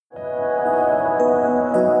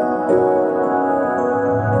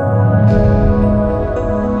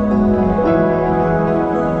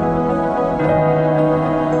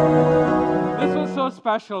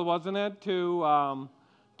special, wasn't it, to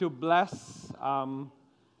bless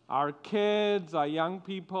our kids, our young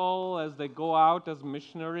people as they go out as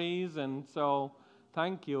missionaries. And so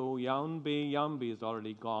thank you, Yambi. Yambi is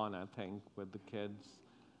already gone, I think, with the kids.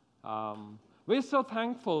 We're so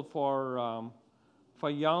thankful for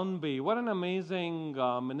Yambi. What an amazing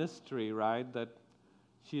ministry, right, that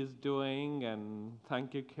she is doing. And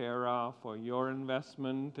thank you, Kara, for your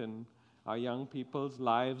investment in our young people's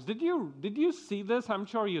lives. Did you see this? I'm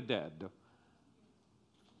sure you did.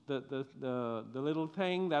 The little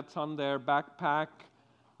thing that's on their backpack,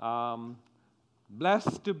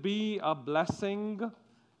 blessed to be a blessing.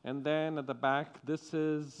 And then at the back, this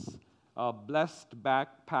is a blessed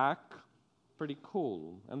backpack. Pretty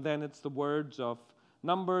cool. And then it's the words of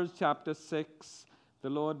Numbers chapter 6. The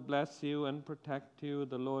Lord bless you and protect you.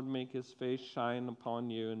 The Lord make his face shine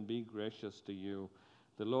upon you and be gracious to you.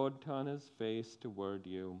 The Lord turn his face toward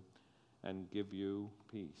you and give you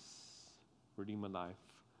peace. Redeem a life.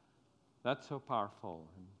 That's so powerful.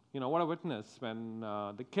 And, what a witness when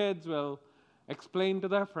the kids will explain to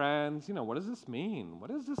their friends, what does this mean?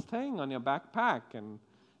 What is this thing on your backpack? And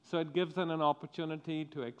so it gives them an opportunity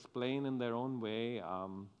to explain in their own way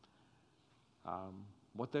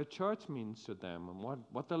what their church means to them and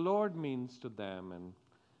what the Lord means to them.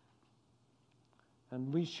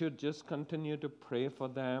 And we should just continue to pray for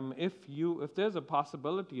them. If there's a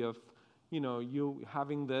possibility of, you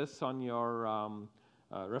having this on your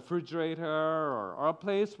refrigerator or a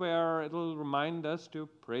place where it'll remind us to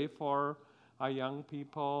pray for our young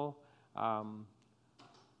people, that'll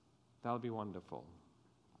be wonderful.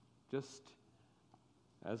 Just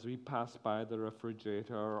as we pass by the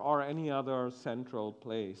refrigerator or any other central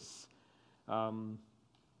place.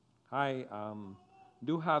 I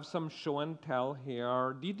do have some show and tell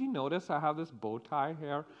here. Did you notice I have this bow tie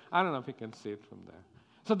here? I don't know if you can see it from there.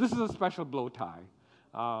 So this is a special bow tie.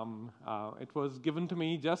 It was given to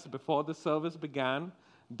me just before the service began.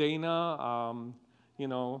 Dana,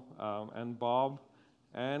 and Bob,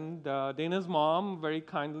 and Dana's mom very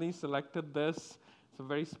kindly selected this. It's a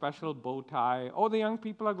very special bow tie. Oh, the young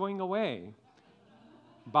people are going away.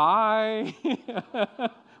 Bye.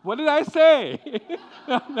 What did I say?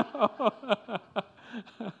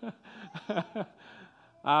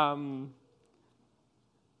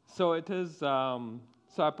 So it is. So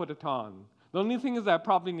I put it on. The only thing is I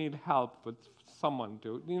probably need help with someone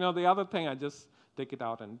to. The other thing, I just take it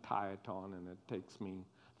out and tie it on, and it takes me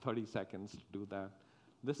 30 seconds to do that.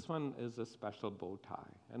 This one is a special bow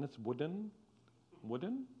tie, and it's wooden.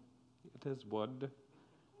 Wooden? It is wood,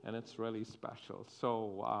 and it's really special.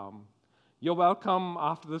 So you're welcome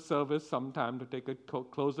after the service sometime to take a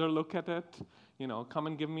closer look at it. Come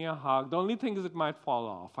and give me a hug. The only thing is it might fall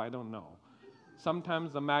off. I don't know.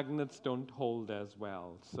 Sometimes the magnets don't hold as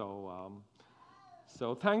well.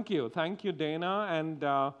 So thank you, Dana. And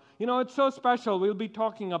it's so special. We'll be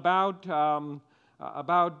talking about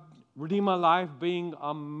Redeemer Life being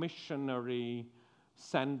a missionary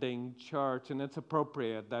sending church, and it's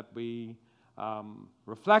appropriate that we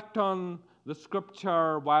reflect on the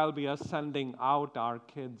scripture while we are sending out our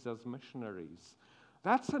kids as missionaries.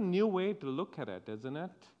 That's a new way to look at it, isn't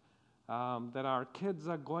it? That our kids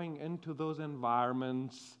are going into those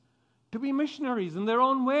environments to be missionaries in their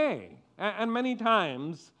own way. And many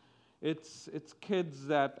times, it's kids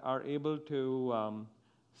that are able to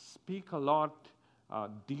speak a lot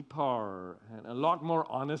deeper and a lot more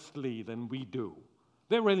honestly than we do.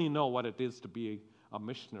 They really know what it is to be a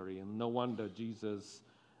missionary, and no wonder Jesus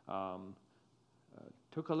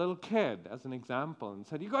took a little kid as an example and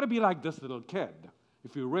said, you got to be like this little kid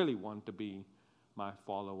if you really want to be my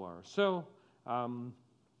follower. So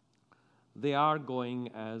they are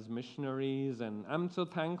going as missionaries, and I'm so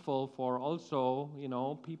thankful for also,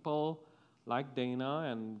 people like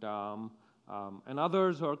Dana and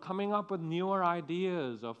others who are coming up with newer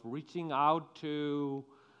ideas of reaching out to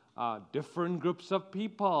different groups of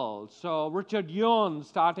people. So Richard Yoon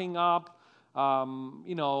starting up,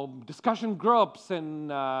 discussion groups in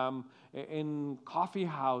coffee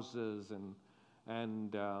houses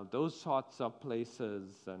and those sorts of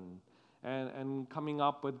places, and coming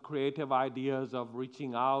up with creative ideas of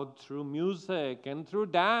reaching out through music and through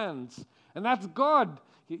dance. And that's good.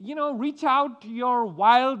 Reach out to your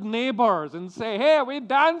wild neighbors and say, hey, we're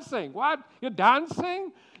dancing. What? You're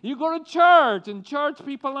dancing? You go to church, and church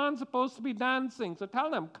people aren't supposed to be dancing. So tell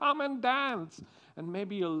them, come and dance. And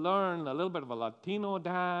maybe you'll learn a little bit of a Latino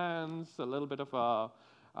dance, a little bit of a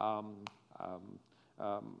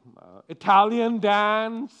Italian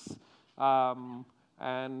dance,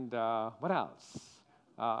 and what else?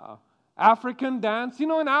 African dance.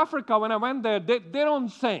 In Africa, when I went there, they don't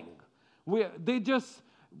sing. They just,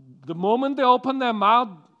 the moment they open their mouth,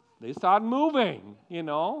 they start moving,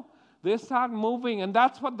 They start moving, and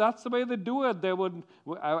that's the way they do it.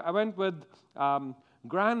 I went with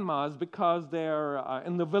grandmas because they're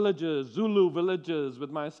in the villages, Zulu villages, with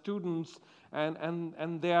my students,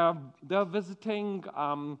 and they're visiting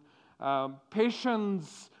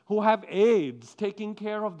patients who have AIDS, taking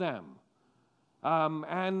care of them.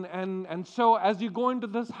 And so as you go into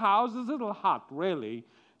this house, this little hut, really,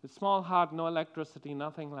 a small hut, no electricity,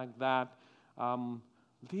 nothing like that,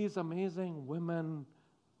 these amazing women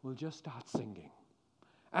will just start singing.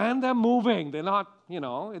 And they're moving. They're not,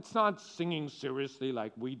 it's not singing seriously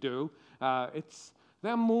like we do.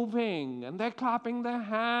 They're moving, and they're clapping their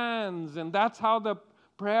hands, and that's how the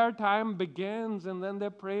prayer time begins. And then they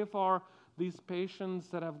pray for these patients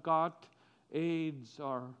that have got AIDS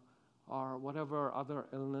or whatever other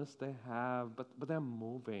illness they have, but they're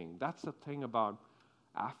moving. That's the thing about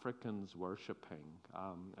Africans worshiping,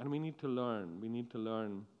 and we need to learn. We need to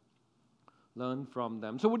learn from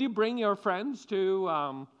them. So would you bring your friends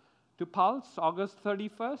to Pulse, August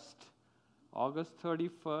 31st? August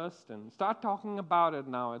 31st, and start talking about it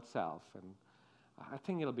now itself. And I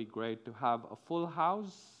think it'll be great to have a full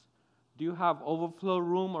house. Do you have overflow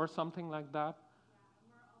room or something like that?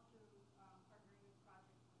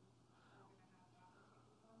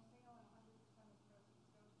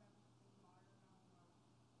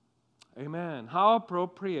 Amen. How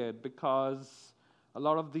appropriate, because a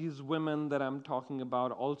lot of these women that I'm talking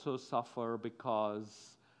about also suffer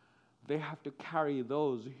because they have to carry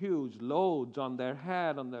those huge loads on their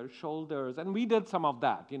head, on their shoulders. And we did some of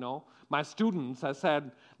that, My students, I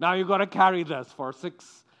said, now you got to carry this for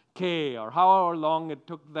 6K or however long it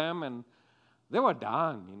took them. And they were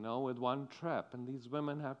done, with one trip. And these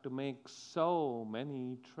women have to make so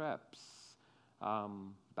many trips.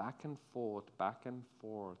 Back and forth.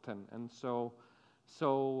 And so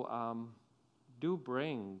do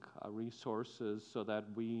bring resources so that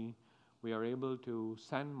we are able to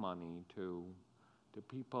send money to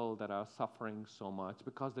people that are suffering so much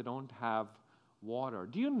because they don't have water.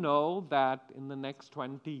 Do you know that in the next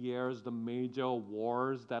 20 years, the major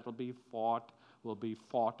wars that will be fought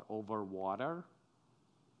over water?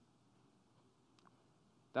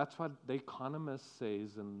 That's what The Economist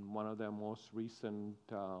says in one of their most recent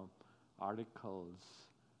articles,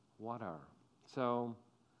 water. So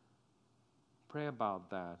pray about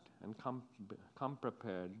that and come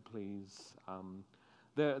prepared, please. I'm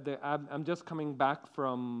just coming back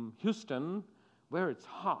from Houston, where it's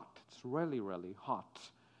hot. It's really, really hot,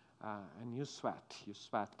 and you sweat.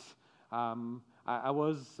 I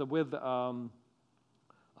was with a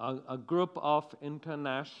group of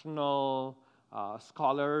international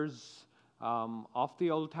scholars of the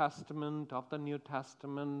Old Testament, of the New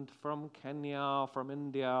Testament, from Kenya, from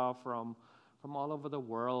India, from all over the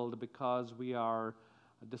world, because we are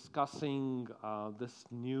discussing this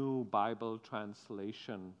new Bible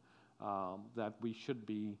translation that we should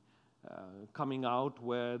be coming out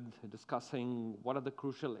with, discussing what are the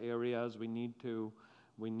crucial areas we need to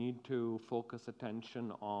focus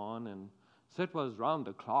attention on. And so it was round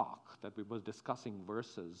the clock that we was discussing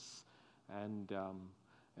verses. And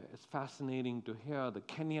it's fascinating to hear the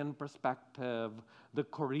Kenyan perspective, the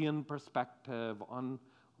Korean perspective on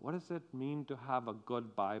what does it mean to have a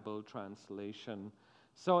good Bible translation.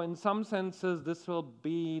 So in some senses, this will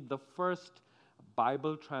be the first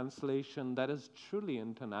Bible translation that is truly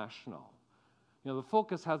international. The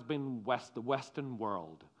focus has been the Western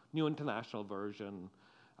world, New International Version,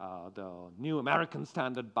 the New American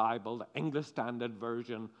Standard Bible, the English Standard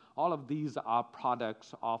Version. All of these are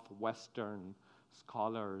products of Western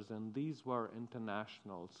scholars, and these were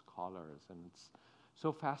international scholars. And it's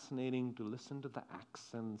so fascinating to listen to the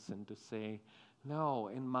accents and to say, no,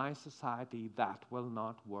 in my society that will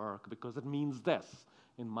not work because it means this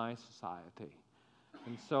in my society.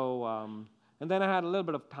 And so, and then I had a little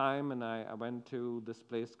bit of time, and I went to this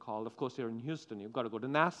place called, of course, you're in Houston, you've got to go to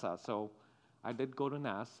NASA. So I did go to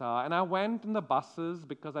NASA, and I went in the buses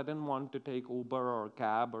because I didn't want to take Uber or a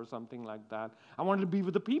cab or something like that. I wanted to be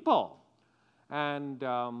with the people. And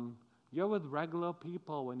you're with regular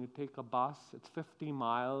people when you take a bus. It's 50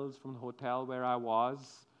 miles from the hotel where I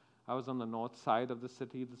was. I was on the north side of the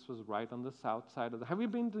city. This was right on the south side of the... Have you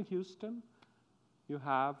been to Houston? You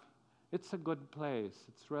have? It's a good place.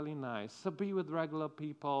 It's really nice. So be with regular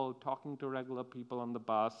people, talking to regular people on the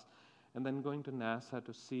bus, and then going to NASA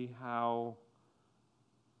to see how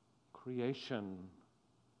creation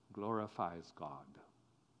glorifies God.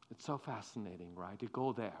 It's so fascinating, right? You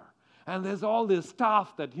go there, and there's all this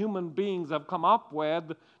stuff that human beings have come up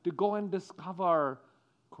with to go and discover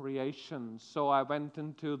creation. So I went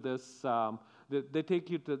into this, they take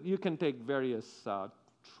you to, you can take various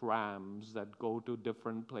trams that go to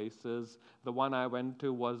different places. The one I went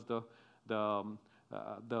to was the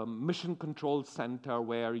Mission Control Center,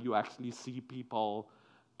 where you actually see people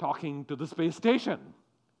talking to the space station.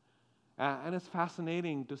 And it's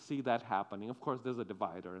fascinating to see that happening. Of course, there's a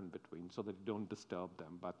divider in between so that you don't disturb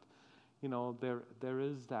them. But, there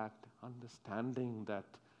is that understanding that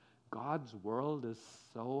God's world is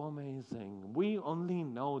so amazing. We only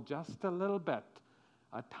know just a little bit,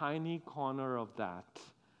 a tiny corner of that.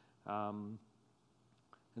 And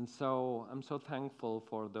so I'm so thankful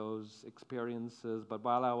for those experiences. But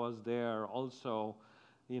while I was there, also,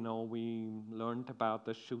 we learned about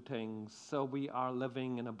the shootings. So we are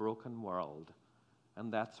living in a broken world.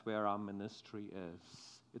 And that's where our ministry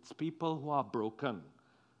is. It's people who are broken.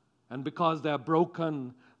 And because they're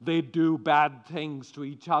broken, they do bad things to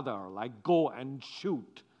each other, like go and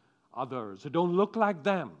shoot others who don't look like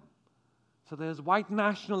them. So there's white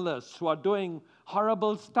nationalists who are doing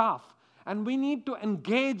horrible stuff. And we need to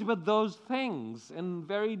engage with those things in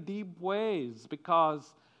very deep ways,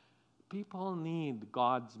 because people need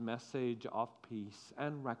God's message of peace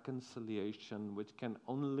and reconciliation, which can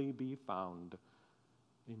only be found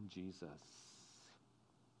in Jesus.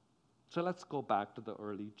 So let's go back to the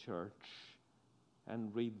early church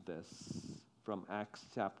and read this from Acts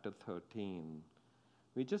chapter 13.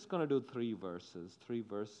 We're just going to do three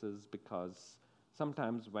verses, because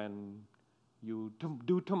sometimes when you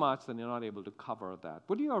do too much, then you're not able to cover that.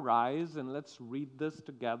 Would you arise and let's read this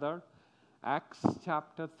together? Acts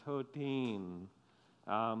chapter 13.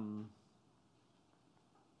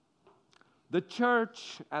 The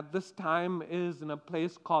church at this time is in a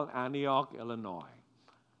place called Antioch, Illinois.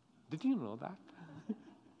 Did you know that?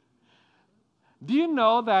 Do you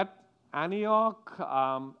know that Antioch,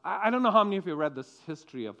 I don't know how many of you read this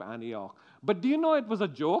history of Antioch, but do you know it was a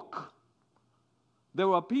joke? There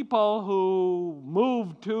were people who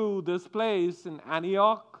moved to this place in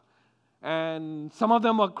Antioch, and some of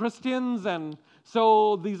them were Christians, and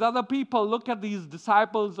so these other people looked at these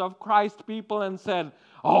disciples of Christ people and said,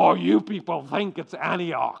 "Oh, you people think it's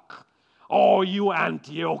Antioch. Oh, you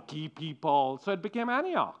Antioch people." So it became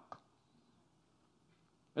Antioch.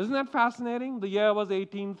 Isn't that fascinating? The year was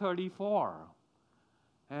 1834.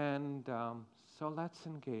 And so let's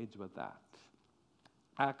engage with that.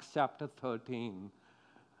 Acts chapter 13.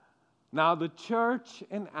 Now the church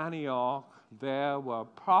in Antioch, there were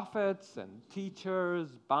prophets and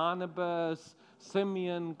teachers, Barnabas,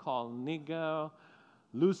 Simeon called Niger,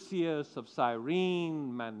 Lucius of Cyrene,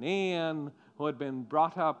 Manaen, who had been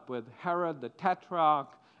brought up with Herod the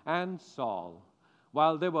Tetrarch, and Saul.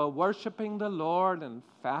 While they were worshiping the Lord and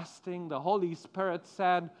fasting, the Holy Spirit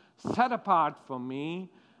said, "Set apart for me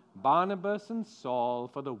Barnabas and Saul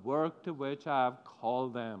for the work to which I have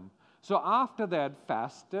called them." So after they had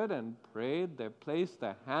fasted and prayed, they placed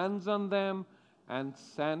their hands on them and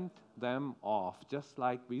sent them off, just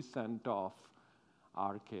like we sent off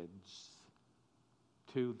our kids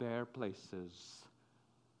to their places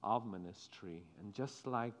of ministry. And just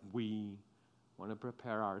like we want to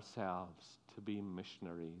prepare ourselves to be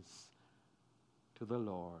missionaries to the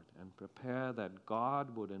Lord and prepare that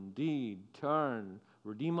God would indeed turn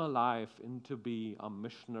Redeemer Life into be a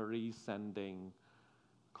missionary sending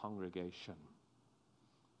congregation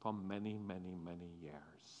for many, many, many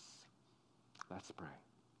years. Let's pray.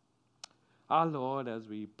 Our Lord, as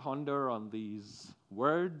we ponder on these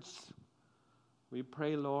words, we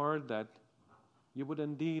pray, Lord, that you would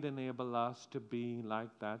indeed enable us to be like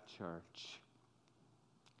that church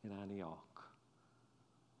in Antioch.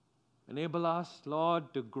 Enable us,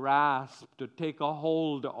 Lord, to grasp, to take a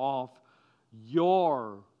hold of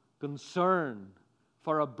your concern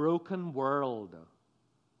for a broken world,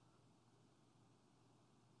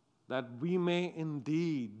 that we may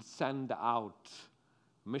indeed send out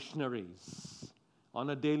missionaries on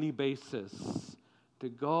a daily basis to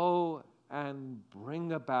go and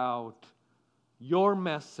bring about your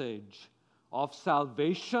message of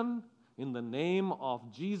salvation in the name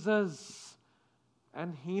of Jesus,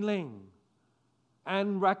 and healing,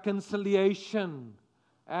 and reconciliation,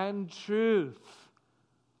 and truth.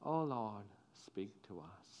 Oh Lord, speak to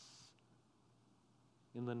us.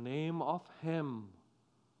 In the name of Him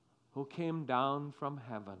who came down from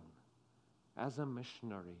heaven as a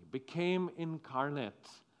missionary, became incarnate,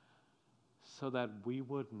 so that we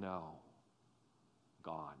would know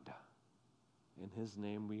God. In His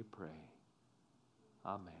name we pray.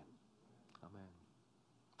 Amen. Amen.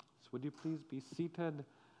 So would you please be seated?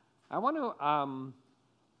 I want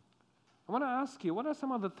I want to ask you, what are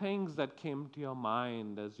some of the things that came to your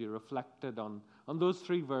mind as you reflected on those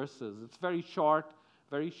 3 verses? It's very short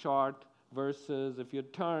verses. If you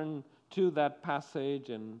turn to that passage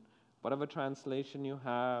in whatever translation you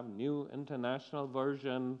have, New International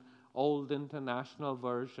Version, Old International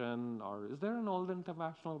Version, or is there an Old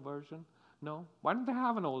International Version? No? Why don't they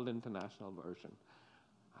have an Old International Version?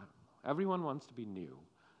 I don't know. Everyone wants to be new.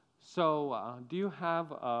 So do you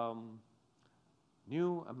have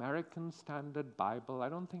New American Standard Bible? I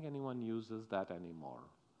don't think anyone uses that anymore.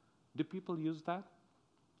 Do people use that?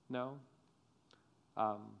 No?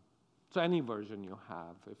 So any version you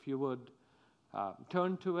have, if you would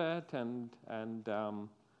turn to it and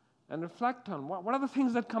reflect on what are the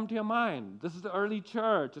things that come to your mind. This is the early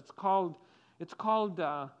church. It's called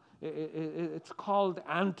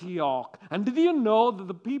Antioch. And did you know that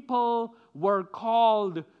the people were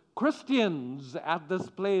called Christians at this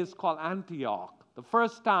place called Antioch? The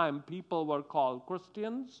first time people were called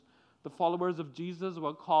Christians, the followers of Jesus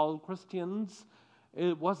were called Christians,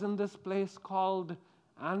 it was in this place called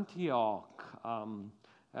Antioch.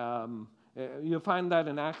 You find that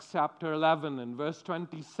in Acts chapter 11 and verse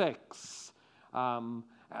 26.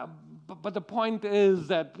 But the point is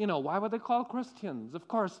that, why were they called Christians? Of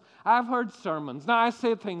course, I've heard sermons. Now, I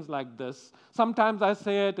say things like this. Sometimes I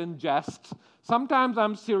say it in jest. Sometimes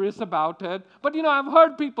I'm serious about it. But, I've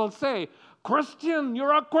heard people say, Christian,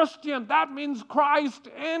 you're a Christian. That means Christ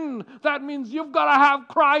in. That means you've got to have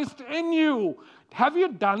Christ in you. Have you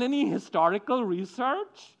done any historical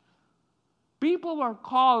research? People were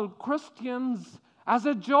called Christians as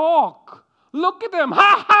a joke. Look at him.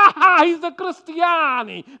 Ha, ha, ha. He's a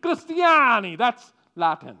Christiani. Christiani. That's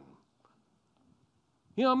Latin.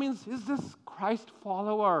 It means, is this Christ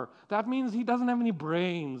follower? That means he doesn't have any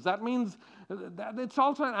brains. That means that it's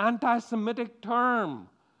also an anti-Semitic term.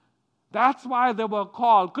 That's why they were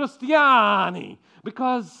called Christiani,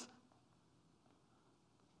 because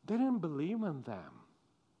they didn't believe in them.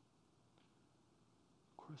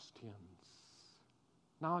 Christians.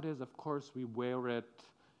 Nowadays, of course, we wear it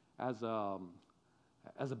as a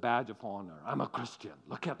badge of honor. I'm a Christian.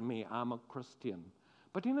 Look at me. I'm a Christian.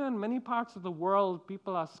 But in many parts of the world,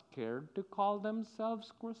 people are scared to call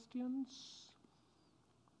themselves Christians.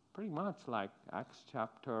 Pretty much like Acts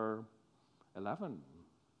chapter 11.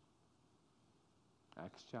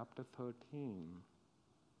 Acts chapter 13.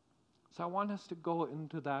 So I want us to go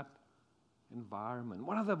into that environment.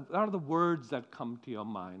 What are the words that come to your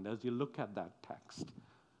mind as you look at that text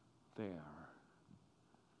there?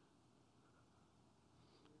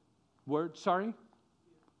 Word, sorry?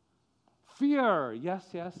 Fear. Yes,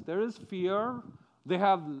 there is fear. They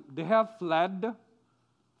have fled.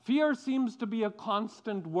 Fear seems to be a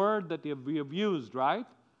constant word that we have used, right?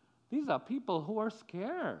 These are people who are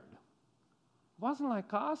scared. It wasn't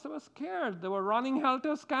like us. They were scared. They were running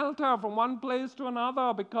helter-skelter from one place to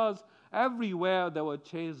another because everywhere they were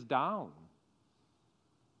chased down.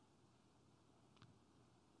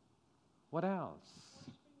 What else?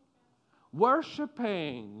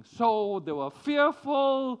 Worshipping. So they were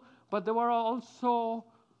fearful, but they were also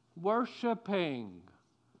worshipping.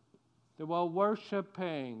 They were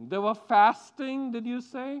worshipping. They were fasting, did you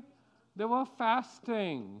say? They were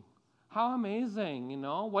fasting. How amazing,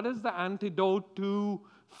 What is the antidote to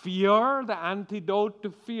fear? The antidote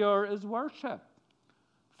to fear is worship.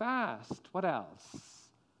 Fast. What else?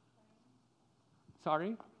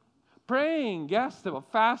 Sorry? Praying. Yes, they were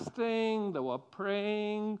fasting. They were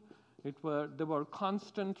praying. They were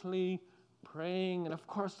constantly praying. And of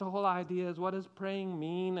course, the whole idea is, what does praying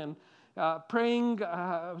mean? And praying,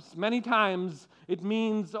 many times, it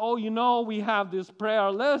means, we have this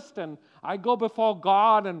prayer list, and I go before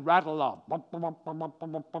God and rattle off.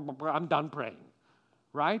 I'm done praying,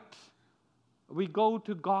 right? We go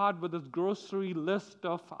to God with this grocery list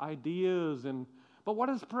of ideas, but what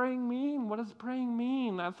does praying mean? What does praying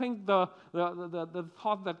mean? I think the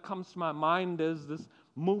thought that comes to my mind is this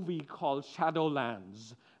movie called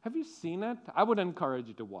Shadowlands. Have you seen it? I would encourage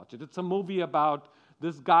you to watch it. It's a movie about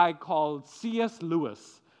this guy called C.S.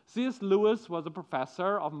 Lewis. C.S. Lewis was a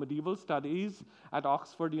professor of medieval studies at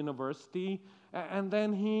Oxford University, and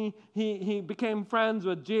then he became friends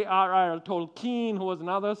with J.R.R. Tolkien, who was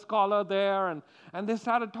another scholar there, and they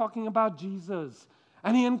started talking about Jesus.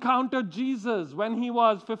 And he encountered Jesus when he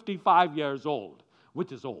was 55 years old,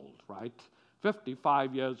 which is old, right?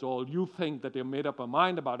 55 years old, you think that you made up a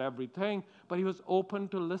mind about everything, but he was open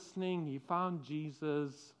to listening. He found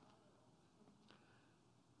Jesus.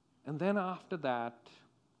 And then after that,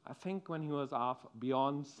 I think when he was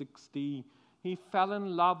beyond 60, he fell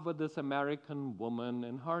in love with this American woman,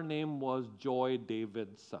 and her name was Joy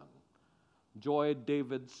Davidson. Joy,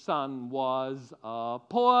 David's son, was a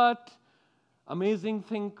poet, amazing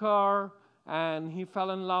thinker, and he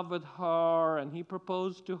fell in love with her, and he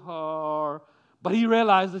proposed to her, but he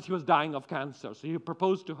realized that she was dying of cancer, so he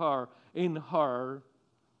proposed to her on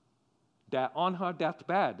her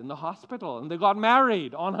deathbed in the hospital, and they got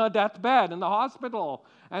married on her deathbed in the hospital.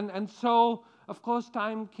 And so, of course,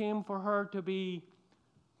 time came for her to be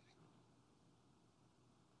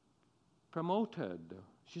promoted.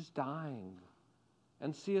 She's dying.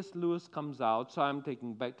 And C.S. Lewis comes out, so I'm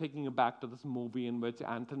taking you back to this movie in which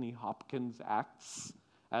Anthony Hopkins acts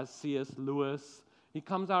as C.S. Lewis. He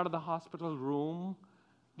comes out of the hospital room.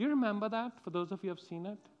 Do you remember that, for those of you who have seen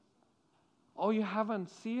it? Oh, you haven't?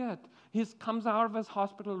 See it. He comes out of his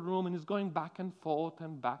hospital room and he's going back and forth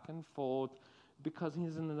because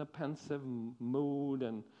he's in a pensive mood,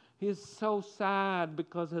 and he's so sad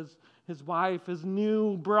because his wife, his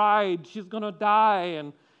new bride, she's going to die,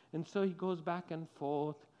 and so he goes back and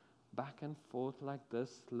forth like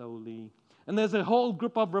this slowly. And there's a whole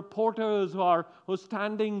group of reporters who are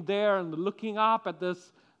standing there and looking up at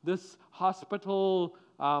this hospital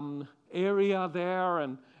area there,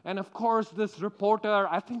 and of course, this reporter,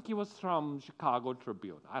 I think he was from Chicago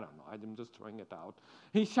Tribune. I don't know. I'm just throwing it out.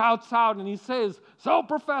 He shouts out and he says, so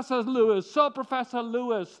Professor Lewis,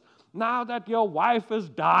 now that your wife is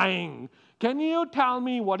dying, can you tell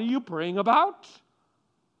me, what are you praying about?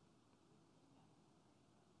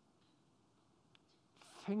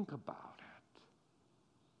 Think about it.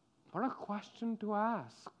 What a question to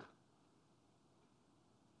ask.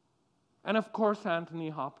 And of course, Anthony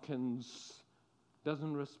Hopkins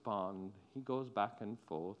doesn't respond. He goes back and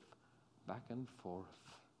forth.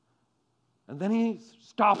 And then he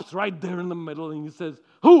stops right there in the middle and he says,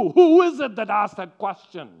 Who is it that asked that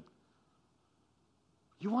question?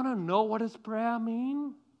 You want to know what does prayer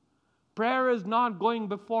mean? Prayer is not going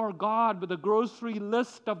before God with a grocery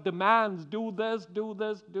list of demands. Do this, do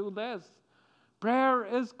this, do this. Prayer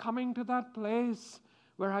is coming to that place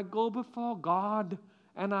where I go before God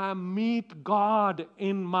and I meet God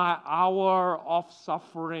in my hour of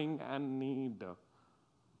suffering and need.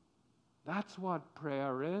 That's what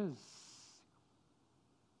prayer is.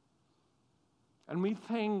 And we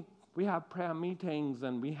think we have prayer meetings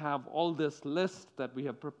and we have all this list that we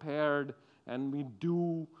have prepared, and we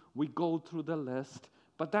go through the list.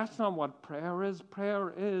 But that's not what prayer is.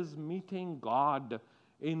 Prayer is meeting God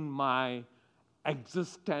in my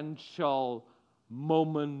existential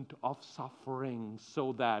moment of suffering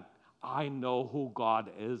so that I know who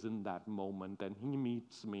God is in that moment, and He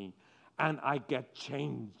meets me, and I get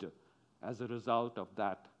changed as a result of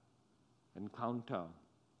that encounter.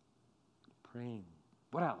 Praying.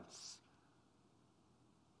 What else?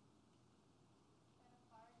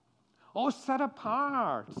 Oh, set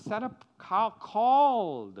apart.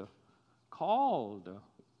 Called.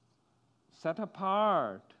 Set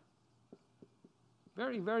apart.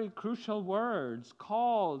 Very, very crucial words.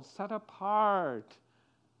 Called, set apart.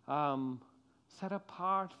 Set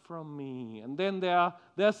apart from me. And then they're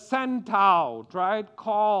sent out, right?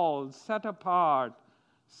 Called, set apart,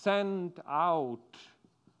 sent out.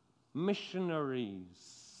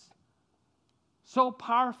 Missionaries. So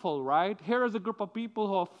powerful, right? Here is a group of people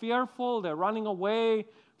who are fearful. They're running away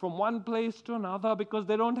from one place to another because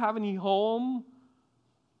they don't have any home.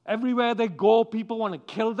 Everywhere they go, people want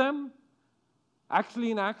to kill them.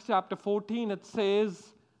 Actually, in Acts chapter 14, it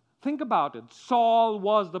says, think about it. Saul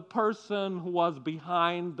was the person who was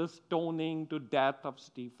behind the stoning to death of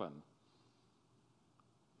Stephen.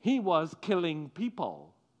 He was killing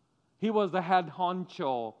people. He was the head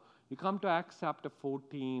honcho. You come to Acts chapter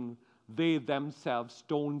 14, they themselves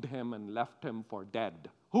stoned him and left him for dead.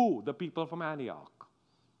 Who? The people from Antioch.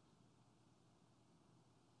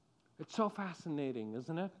 It's so fascinating,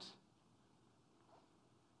 isn't it?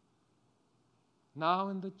 Now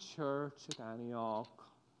in the church at Antioch,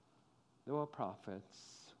 there were prophets.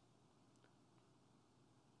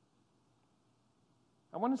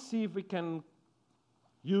 I want to see if we can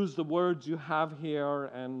use the words you have here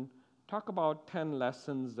and talk about 10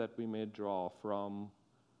 lessons that we may draw from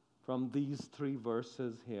these 3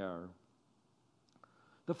 verses here.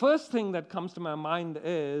 The first thing that comes to my mind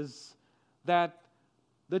is that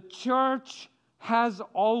the church has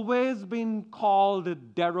always been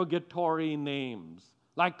called derogatory names,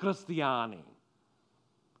 like Christiani,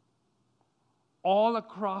 all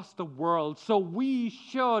across the world. So we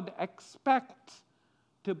should expect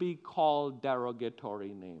to be called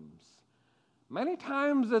derogatory names. Many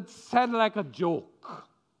times it's said like a joke.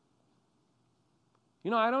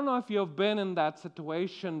 I don't know if you've been in that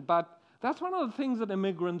situation, but that's one of the things that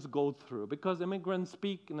immigrants go through, because immigrants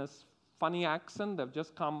speak in a funny accent. They've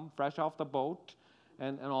just come fresh off the boat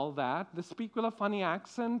and all that. They speak with a funny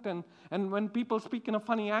accent, and when people speak in a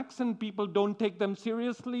funny accent, people don't take them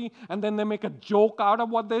seriously, and then they make a joke out of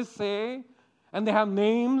what they say. And they have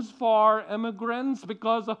names for immigrants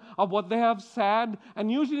because of what they have said. And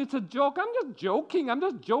usually it's a joke. I'm just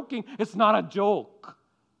joking. It's not a joke.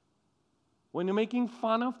 When you're making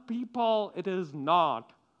fun of people, it is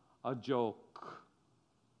not a joke.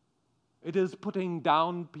 It is putting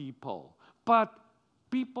down people. But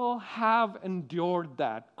people have endured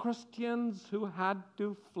that. Christians who had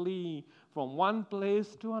to flee from one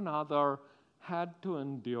place to another had to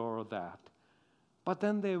endure that. But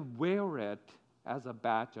then they wear it as a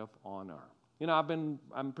badge of honor. You know,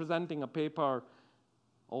 I'm presenting a paper,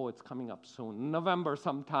 it's coming up soon, November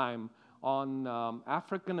sometime, on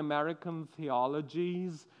African American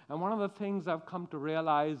theologies. And one of the things I've come to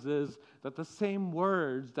realize is that the same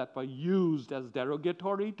words that were used as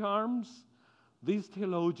derogatory terms, these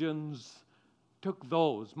theologians took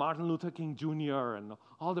those. Martin Luther King Jr. and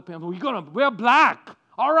all the people, we're black.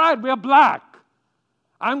 All right, we're black.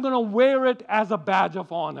 I'm going to wear it as a badge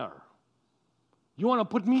of honor. You want to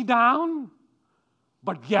put me down?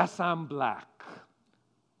 But yes, I'm black.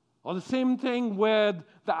 Or the same thing with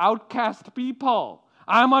the outcast people.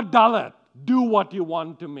 I'm a Dalit. Do what you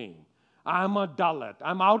want to me. I'm a Dalit.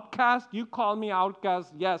 I'm outcast. You call me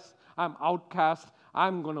outcast. Yes, I'm outcast.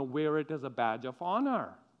 I'm going to wear it as a badge of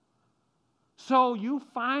honor. So you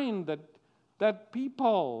find that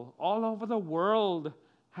people all over the world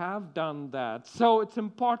have done that. So it's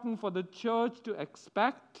important for the church to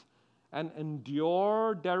expect and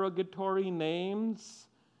endure derogatory names,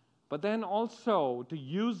 but then also to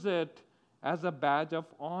use it as a badge of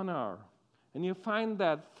honor. And you find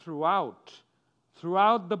that throughout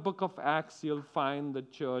the book of Acts, you'll find the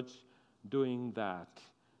church doing that.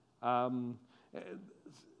 And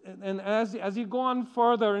as you go on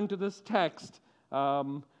further into this text,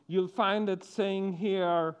 you'll find it saying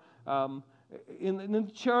here, in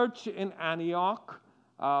the church in Antioch,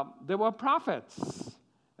 there were prophets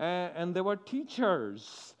and there were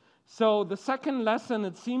teachers. So the second lesson,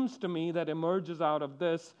 it seems to me, that emerges out of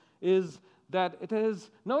this is that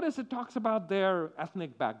notice it talks about their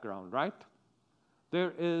ethnic background, right?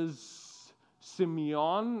 There is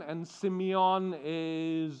Simeon, and Simeon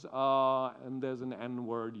is, and there's an N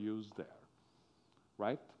word used there,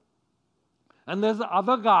 right? And there's the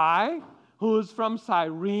other guy who's from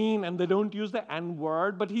Cyrene, and they don't use the N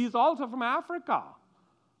word, but he's also from Africa.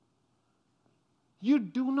 You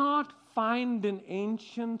do not find in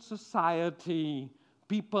ancient society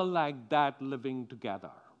people like that living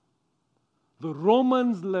together. The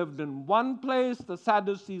Romans lived in one place, the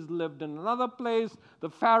Sadducees lived in another place,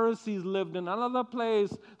 the Pharisees lived in another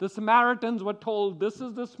place, the Samaritans were told, this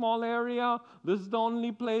is the small area, this is the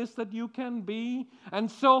only place that you can be.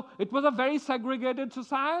 And so it was a very segregated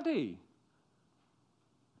society.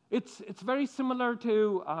 It's very similar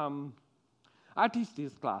to, I teach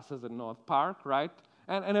these classes in North Park, right?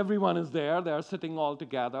 And everyone is there. They're sitting all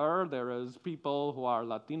together. There is people who are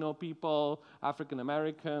Latino people, African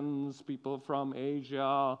Americans, people from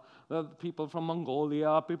Asia, people from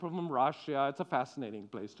Mongolia, people from Russia. It's a fascinating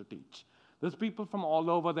place to teach. There's people from all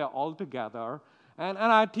over. They're all together. And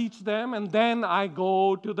I teach them, and then I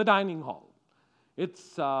go to the dining hall.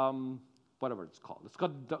 It's whatever it's called. It's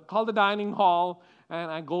called the dining hall,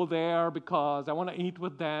 and I go there because I want to eat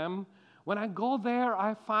with them. When I go there,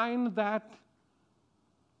 I find that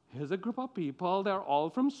here's a group of people, they're all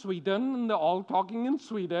from Sweden, and they're all talking in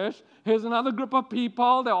Swedish. Here's another group of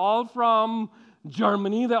people, they're all from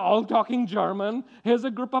Germany, they're all talking German. Here's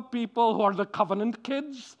a group of people who are the Covenant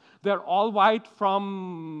kids. They're all white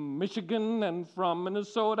from Michigan and from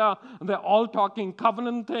Minnesota, and they're all talking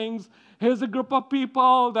Covenant things. Here's a group of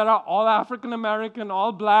people that are all African American,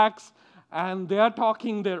 all blacks, and they're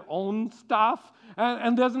talking their own stuff.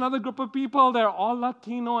 And there's another group of people, they're all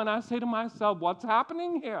Latino, and I say to myself, what's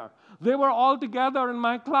happening here? They were all together in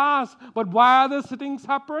my class, but why are they sitting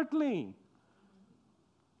separately?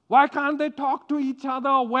 Why can't they talk to each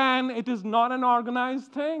other when it is not an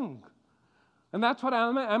organized thing? And that's what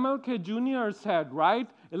MLK Jr. said, right?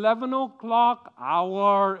 11 o'clock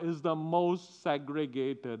hour is the most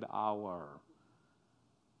segregated hour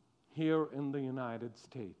here in the United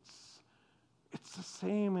States. It's the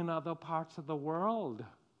same in other parts of the world.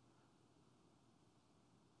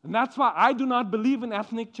 And that's why I do not believe in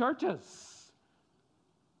ethnic churches.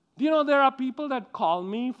 Do you know there are people that call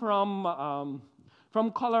me from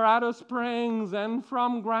Colorado Springs and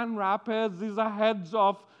from Grand Rapids. These are heads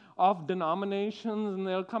of of denominations, and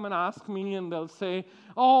they'll come and ask me, and they'll say,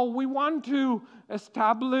 oh, we want to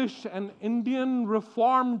establish an Indian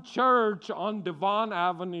Reformed church on Devon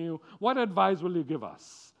Avenue. What advice will you give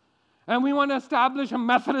us? And we want to establish a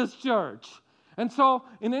Methodist church. And so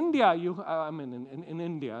in India, in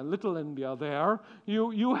India, little India there,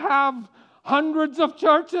 you have hundreds of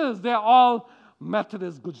churches. They're all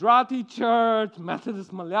Methodist Gujarati Church,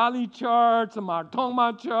 Methodist Malayali Church, the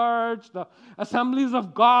Marthoma Church, the Assemblies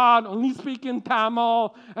of God, only speak in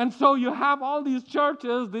Tamil. And so you have all these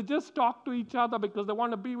churches, they just talk to each other because they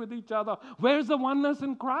want to be with each other. Where's the oneness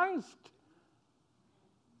in Christ?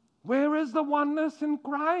 Where is the oneness in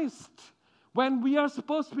Christ? When we are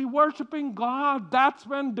supposed to be worshiping God, that's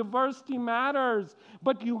when diversity matters.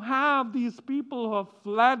 But you have these people who have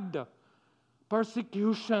fled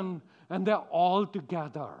persecution, and they're all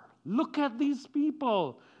together. Look at these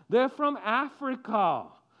people. They're from Africa.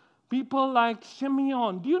 People like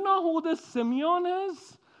Simeon. Do you know who this Simeon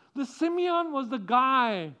is? The Simeon was the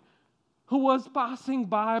guy who was passing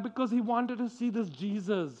by because he wanted to see this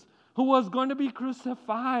Jesus who was going to be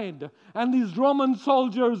crucified. And these Roman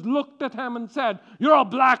soldiers looked at him and said, "You're a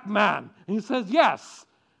black man." And he says, "Yes.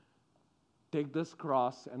 Take this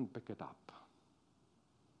cross and pick it up."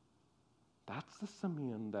 That's the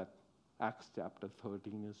Simeon that Acts chapter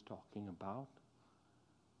 13 is talking about.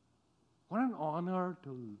 What an honor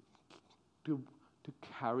to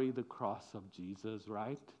carry the cross of Jesus,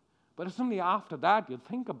 right? But it's only after that you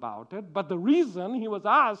think about it. But the reason he was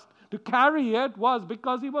asked to carry it was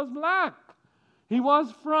because he was black. He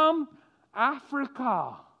was from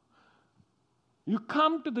Africa. You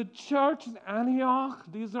come to the church in Antioch,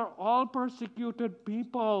 these are all persecuted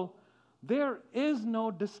people. There is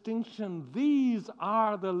no distinction. These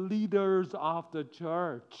are the leaders of the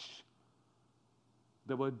church.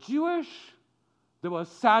 There were Jewish, there were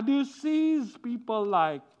Sadducees, people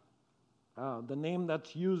like, the name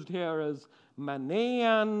that's used here is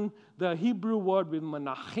Manaen, the Hebrew word with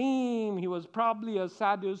Menachem. He was probably a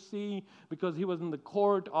Sadducee because he was in the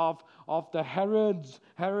court of the Herod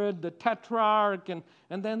the Tetrarch. And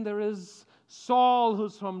then there is Saul,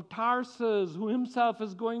 who's from Tarsus, who himself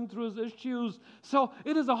is going through his issues. So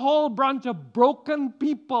it is a whole bunch of broken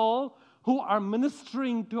people who are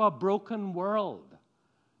ministering to a broken world.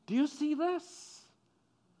 Do you see this?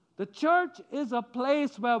 The church is a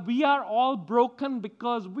place where we are all broken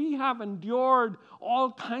because we have endured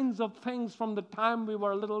all kinds of things from the time we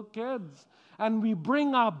were little kids. And we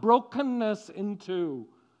bring our brokenness into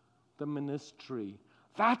the ministry.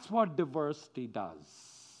 That's what diversity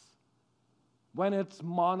does. When it's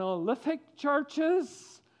monolithic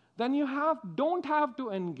churches, then you don't have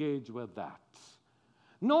to engage with that.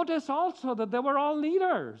 Notice also that they were all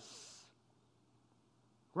leaders.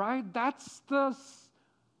 Right? That's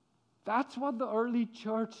what the early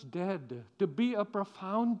church did. To be a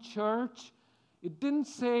profound church, it didn't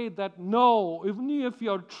say that, no, even if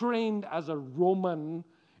you're trained as a Roman,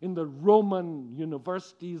 in the Roman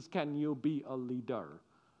universities, can you be a leader?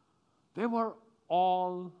 They were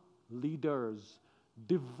all leaders,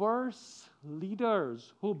 diverse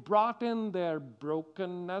leaders who brought in their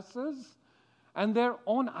brokennesses and their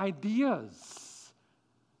own ideas.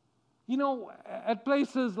 You know, at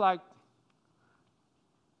places like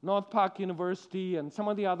North Park University and some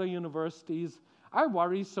of the other universities, I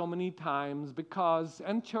worry so many times because,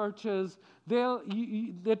 and churches,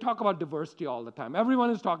 they talk about diversity all the time. Everyone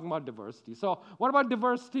is talking about diversity. So what about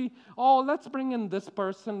diversity? Oh, let's bring in this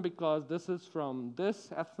person because this is from this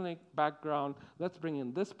ethnic background. Let's bring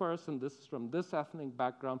in this person. This is from this ethnic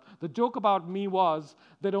background. The joke about me was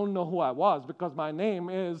they don't know who I was because my name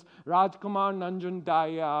is Rajkumar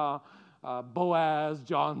Nanjundaya Boaz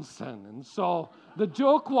Johnson. And so the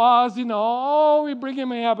joke was, we bring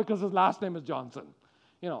him here because his last name is Johnson.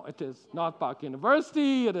 It is North Park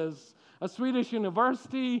University. It is a Swedish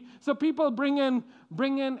university. So people bring in,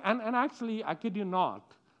 and actually, I kid you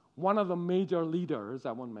not, one of the major leaders,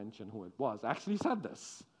 I won't mention who it was, actually said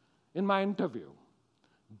this in my interview.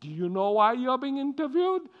 Do you know why you're being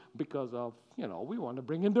interviewed? Because of, we want to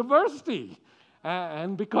bring in diversity.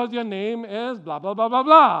 And because your name is blah, blah, blah, blah,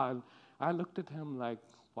 blah. And I looked at him like,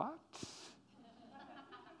 what?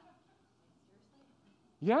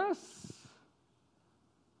 Yes.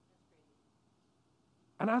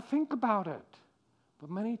 And I think about it.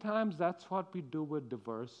 But many times that's what we do with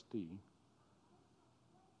diversity.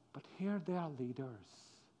 But here they are leaders.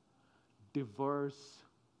 Diverse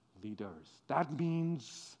leaders. That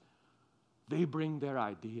means they bring their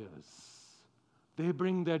ideas. They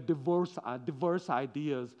bring their diverse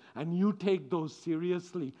ideas, and you take those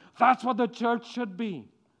seriously. That's what the church should be.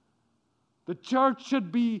 The church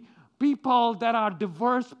should be people that are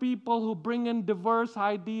diverse people who bring in diverse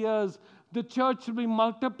ideas. The church should be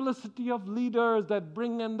multiplicity of leaders that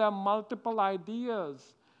bring in their multiple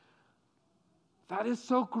ideas. That is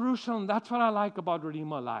so crucial, and that's what I like about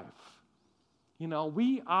Redeemer Life.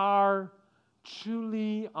 We are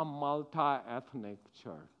truly a multi-ethnic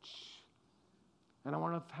church. And I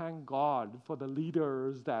want to thank God for the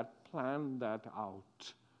leaders that planned that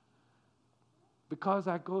out. Because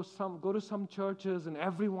I go to some churches and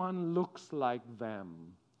everyone looks like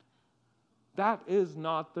them. That is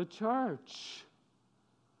not the church.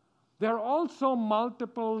 There are also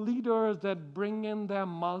multiple leaders that bring in their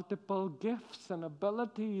multiple gifts and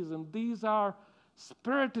abilities, and these are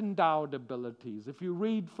Spirit-endowed abilities. If you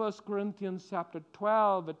read 1 Corinthians chapter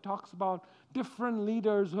 12, it talks about different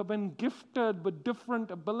leaders who have been gifted with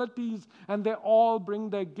different abilities, and they all bring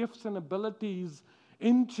their gifts and abilities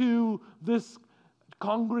into this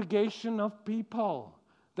congregation of people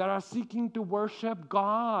that are seeking to worship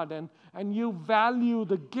God, and you value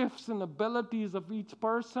the gifts and abilities of each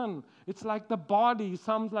person. It's like the body.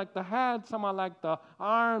 Some like the head, some are like the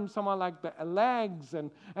arms, some are like the legs, and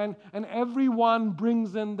everyone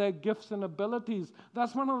brings in their gifts and abilities.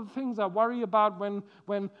 That's one of the things I worry about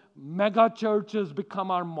when mega churches become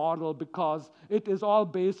our model, because it is all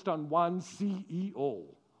based on one CEO.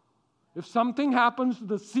 If something happens to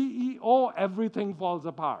the CEO, everything falls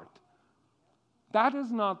apart. That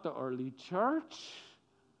is not the early church.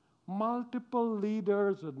 Multiple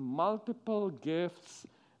leaders with multiple gifts.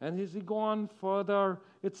 And as you go on further,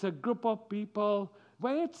 it's a group of people.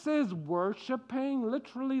 When it says worshiping,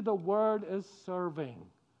 literally the word is serving.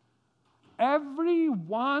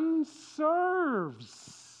 Everyone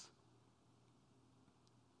serves.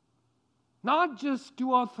 Not just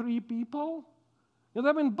 2 or 3 people. There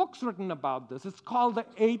have been books written about this. It's called the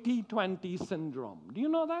 80-20 syndrome. Do you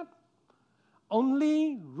know that?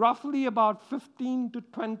 Only roughly about 15 to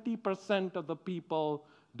 20% of the people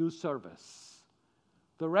do service.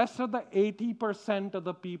 The rest of the 80% of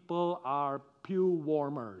the people are pew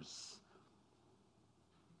warmers.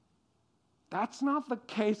 That's not the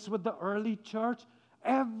case with the early church.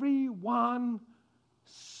 Everyone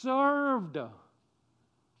served.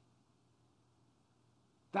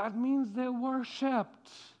 That means they worshiped.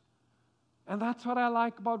 And that's what I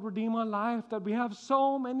like about Redeemer Life, that we have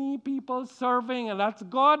so many people serving, and that's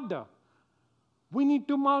good. We need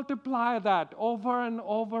to multiply that over and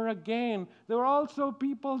over again. There were also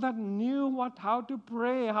people that knew how to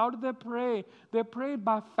pray. How did they pray? They prayed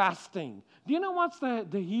by fasting. Do you know what's the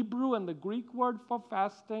Hebrew and the Greek word for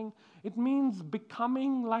fasting? It means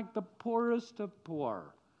becoming like the poorest of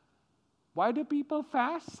poor. Why do people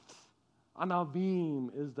fast? Anavim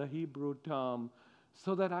is the Hebrew term,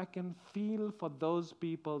 so that I can feel for those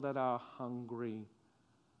people that are hungry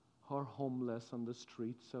or homeless on the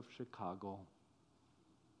streets of Chicago.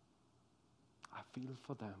 I feel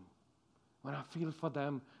for them. When I feel for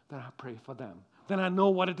them, then I pray for them. Then I know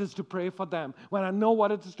what it is to pray for them. When I know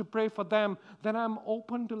what it is to pray for them, then I'm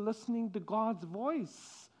open to listening to God's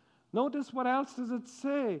voice. Notice what else does it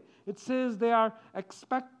say? It says they are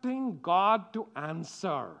expecting God to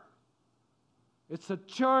answer. It's a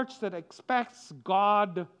church that expects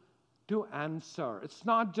God to answer. It's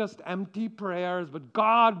not just empty prayers, but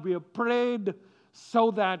God, we have prayed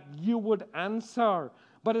so that you would answer.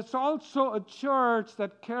 But it's also a church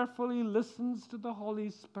that carefully listens to the Holy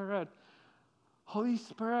Spirit. Holy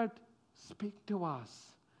Spirit, speak to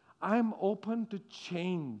us. I'm open to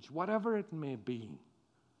change, whatever it may be.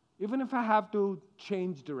 Even if I have to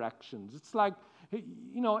change directions. It's like,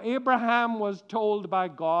 Abraham was told by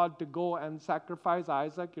God to go and sacrifice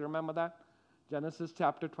Isaac. You remember that? Genesis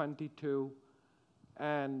chapter 22.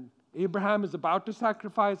 And Abraham is about to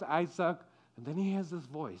sacrifice Isaac, and then he hears this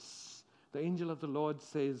voice. The angel of the Lord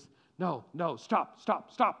says, no, stop.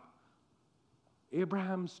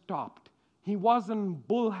 Abraham stopped. He wasn't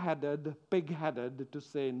bullheaded, pig-headed to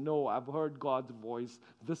say, no, I've heard God's voice.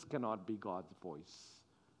 This cannot be God's voice.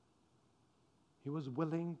 He was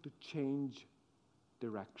willing to change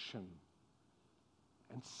direction.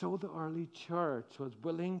 And so the early church was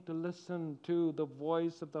willing to listen to the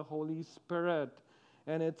voice of the Holy Spirit.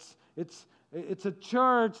 And it's a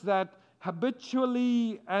church that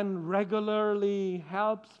habitually and regularly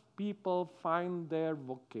helps people find their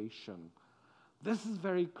vocation. This is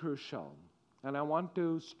very crucial. And I want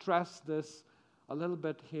to stress this a little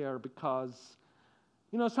bit here because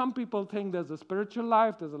some people think there's a spiritual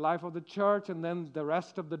life, there's a life of the church, and then the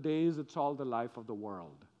rest of the days, it's all the life of the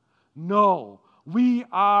world. No, we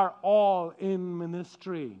are all in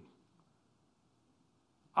ministry.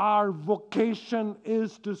 Our vocation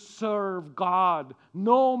is to serve God,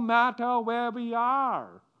 no matter where we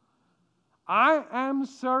are. I am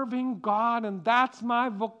serving God, and that's my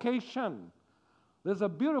vocation. There's a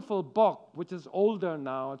beautiful book, which is older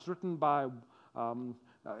now. It's written by,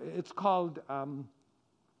 it's called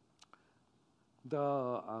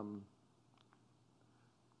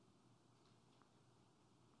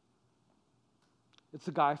it's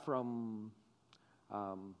a guy from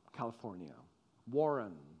California,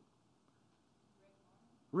 Warren.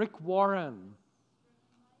 Rick Warren.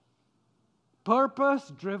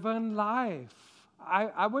 Purpose-driven life.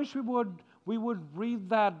 I wish we would read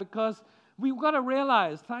that, because we've got to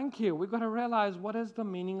realize, thank you, we've got to realize what is the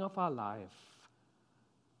meaning of our life.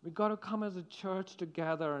 We've got to come as a church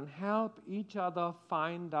together and help each other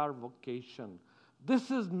find our vocation.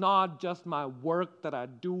 This is not just my work that I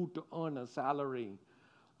do to earn a salary.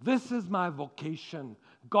 This is my vocation.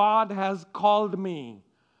 God has called me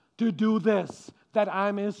to do this, that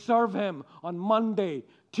I may serve Him on Monday,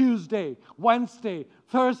 Tuesday, Wednesday,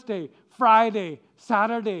 Thursday, Friday,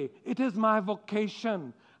 Saturday. It is my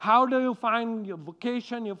vocation. How do you find your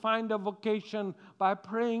vocation? You find a vocation by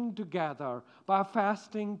praying together, by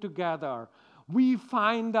fasting together. We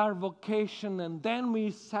find our vocation, and then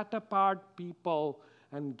we set apart people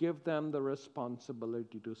and give them the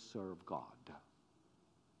responsibility to serve God.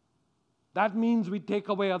 That means we take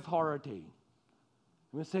away authority.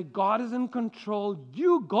 We say, God is in control.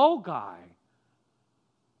 You go, guy.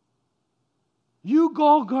 You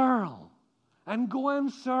go, girl. And go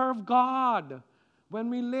and serve God. When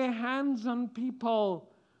we lay hands on people,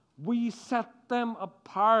 we set them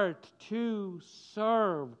apart to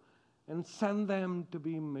serve and send them to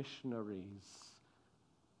be missionaries.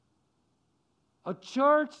 A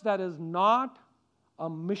church that is not a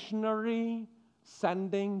missionary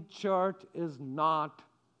sending church is not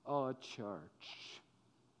a church.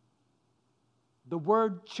 The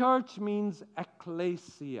word church means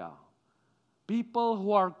ecclesia. People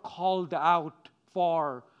who are called out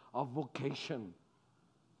for a vocation,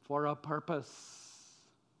 for a purpose.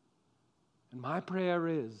 And my prayer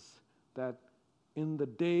is that in the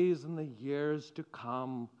days and the years to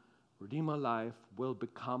come, Redeemer Life will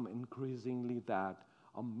become increasingly that,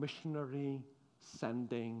 a missionary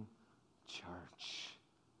sending church.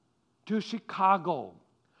 To Chicago,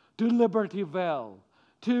 to Libertyville,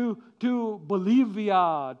 to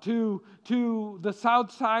Bolivia, to the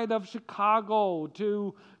south side of Chicago,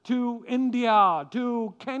 to India,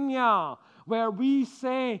 to Kenya, where we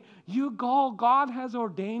say, you go, God has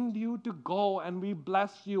ordained you to go, and we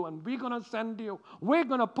bless you, and we're going to send you. We're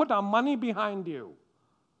going to put our money behind you,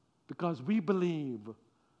 because we believe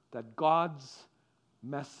that God's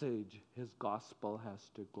message, His gospel,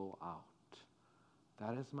 has to go out.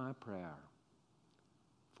 That is my prayer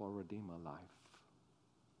for Redeemer Life.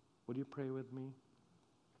 Would you pray with me?